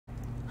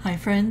Hi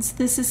friends,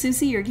 this is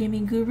Susie, your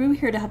gaming guru,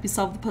 here to help you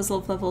solve the puzzle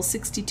of level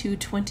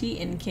 6220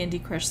 in Candy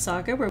Crush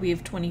Saga, where we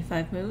have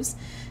 25 moves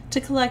to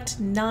collect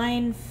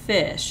 9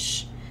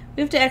 fish.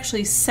 We have to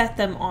actually set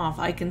them off.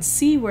 I can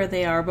see where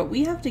they are, but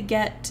we have to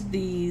get to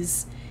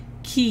these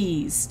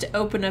keys to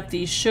open up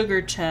these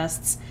sugar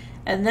chests,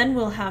 and then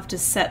we'll have to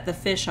set the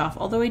fish off.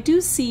 Although I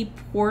do see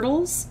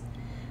portals.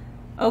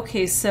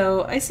 Okay,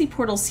 so I see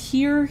portals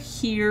here,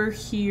 here,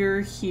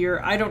 here,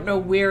 here. I don't know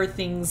where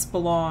things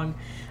belong.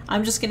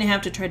 I'm just going to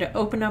have to try to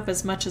open up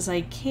as much as I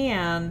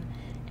can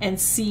and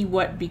see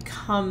what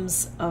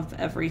becomes of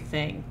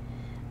everything.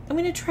 I'm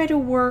going to try to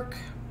work...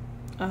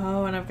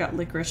 Oh, and I've got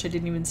licorice. I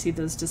didn't even see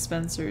those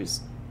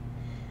dispensers.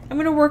 I'm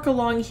going to work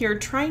along here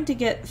trying to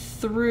get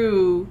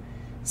through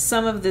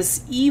some of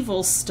this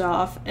evil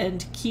stuff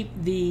and keep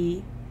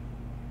the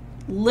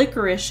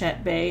licorice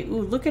at bay.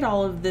 Ooh, look at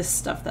all of this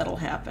stuff that'll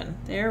happen.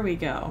 There we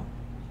go.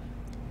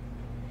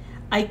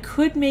 I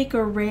could make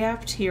a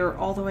raft here,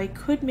 although I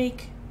could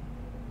make...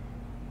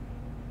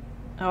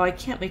 Oh, I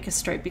can't make a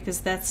stripe because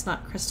that's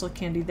not crystal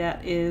candy,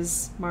 that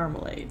is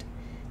marmalade.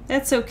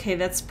 That's okay,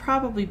 that's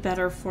probably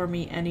better for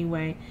me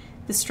anyway.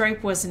 The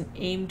stripe wasn't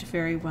aimed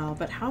very well,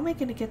 but how am I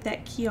going to get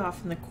that key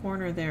off in the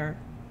corner there?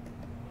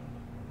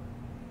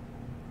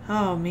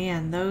 Oh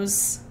man,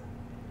 those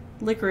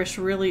licorice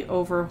really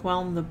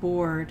overwhelm the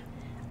board.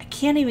 I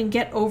can't even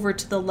get over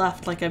to the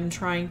left like I'm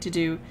trying to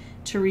do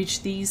to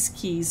reach these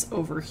keys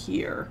over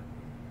here.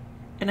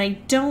 And I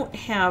don't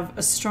have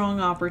a strong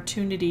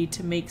opportunity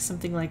to make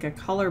something like a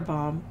color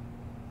bomb.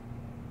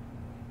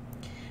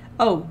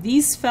 Oh,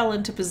 these fell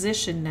into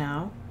position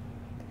now.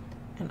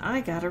 And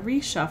I got a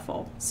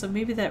reshuffle. So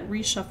maybe that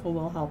reshuffle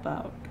will help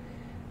out.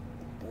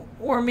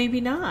 Or maybe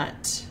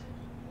not.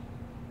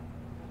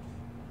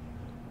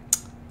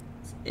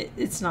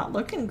 It's not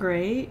looking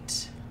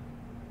great.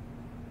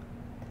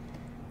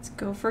 Let's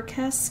go for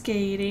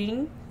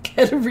cascading.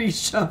 Get a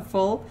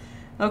reshuffle.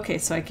 Okay,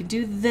 so I can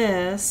do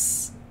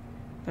this.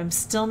 But I'm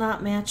still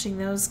not matching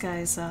those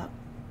guys up.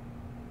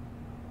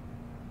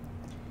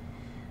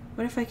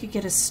 What if I could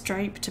get a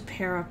stripe to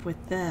pair up with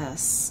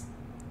this?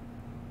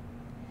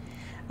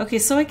 Okay,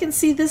 so I can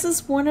see this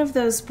is one of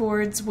those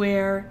boards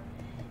where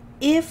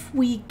if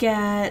we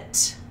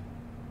get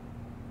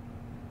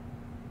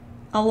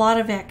a lot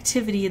of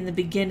activity in the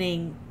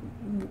beginning,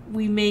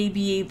 we may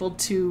be able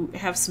to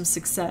have some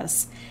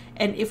success.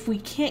 And if we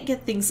can't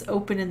get things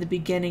open in the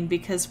beginning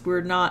because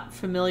we're not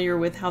familiar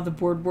with how the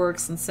board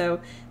works, and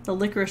so the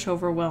licorice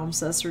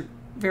overwhelms us or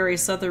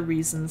various other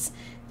reasons,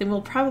 then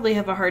we'll probably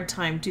have a hard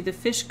time. Do the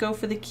fish go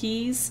for the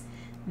keys?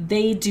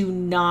 They do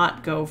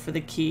not go for the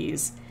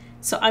keys.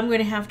 So I'm going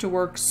to have to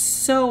work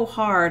so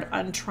hard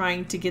on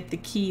trying to get the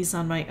keys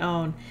on my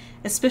own,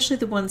 especially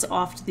the ones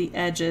off to the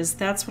edges.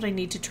 That's what I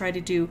need to try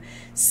to do.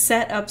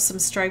 Set up some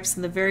stripes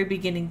in the very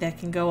beginning that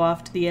can go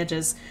off to the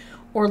edges,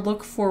 or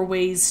look for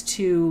ways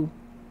to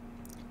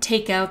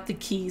take out the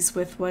keys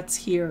with what's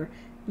here.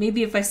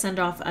 Maybe if I send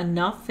off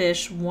enough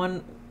fish,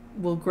 one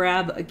will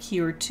grab a key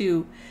or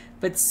two,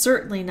 but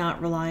certainly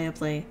not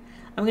reliably.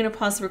 I'm going to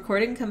pause the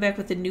recording and come back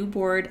with a new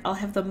board. I'll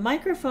have the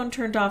microphone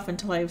turned off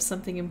until I have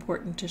something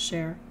important to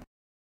share.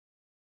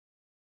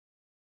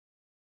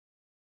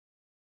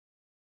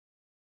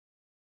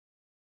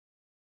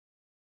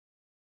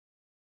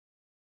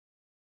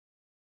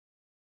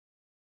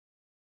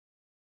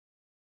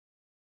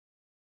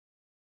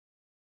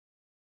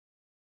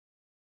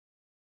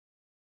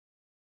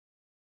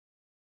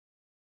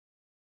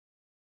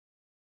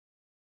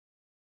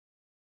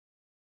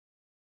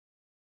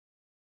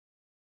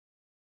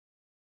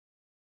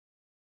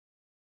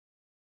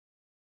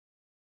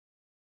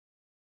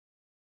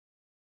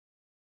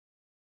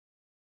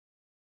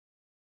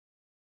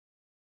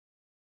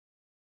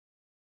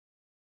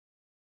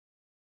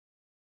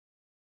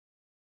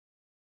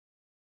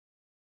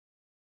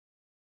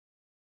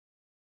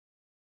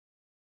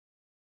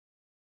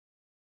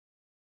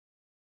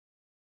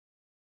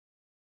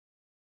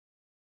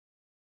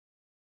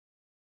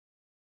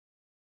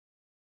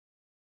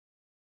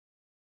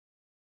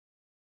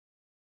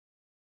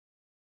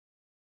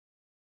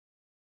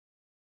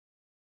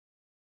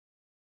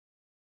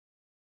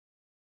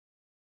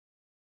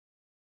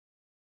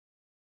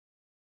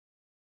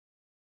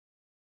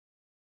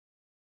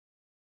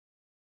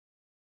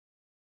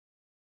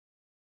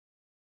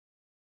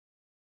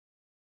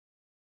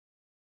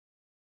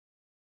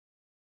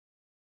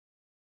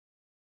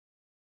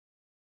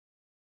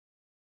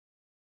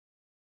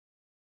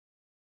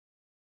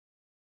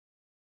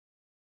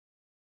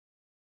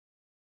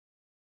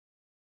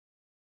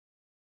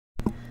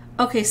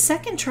 Okay,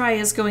 second try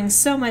is going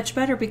so much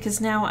better because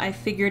now I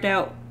figured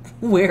out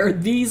where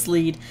these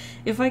lead.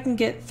 If I can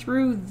get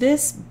through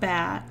this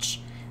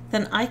batch,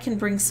 then I can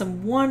bring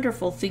some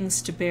wonderful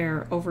things to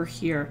bear over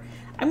here.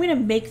 I'm going to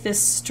make this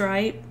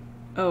stripe,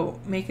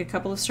 make a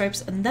couple of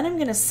stripes, and then I'm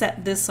going to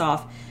set this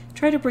off.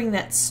 Try to bring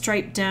that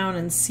stripe down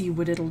and see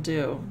what it'll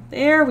do.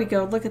 There we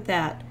go, look at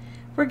that.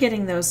 We're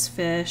getting those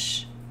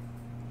fish.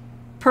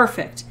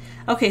 Perfect.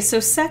 Okay, so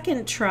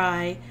second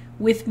try,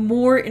 with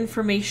more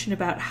information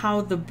about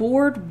how the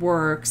board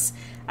works,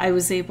 I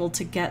was able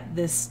to get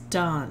this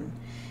done.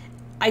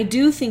 I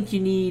do think you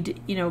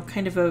need,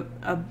 kind of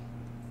a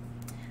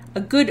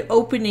good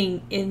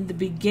opening in the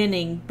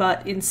beginning,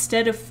 but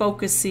instead of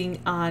focusing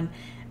on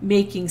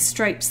making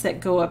stripes that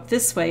go up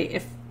this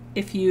way,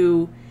 if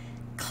you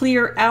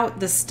clear out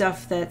the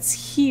stuff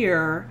that's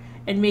here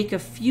and make a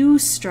few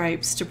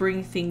stripes to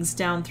bring things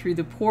down through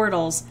the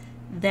portals,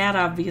 that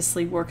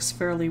obviously works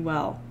fairly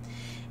well.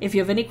 If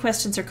you have any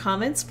questions or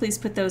comments, please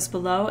put those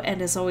below,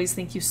 and as always,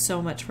 thank you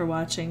so much for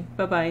watching.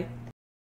 Bye-bye.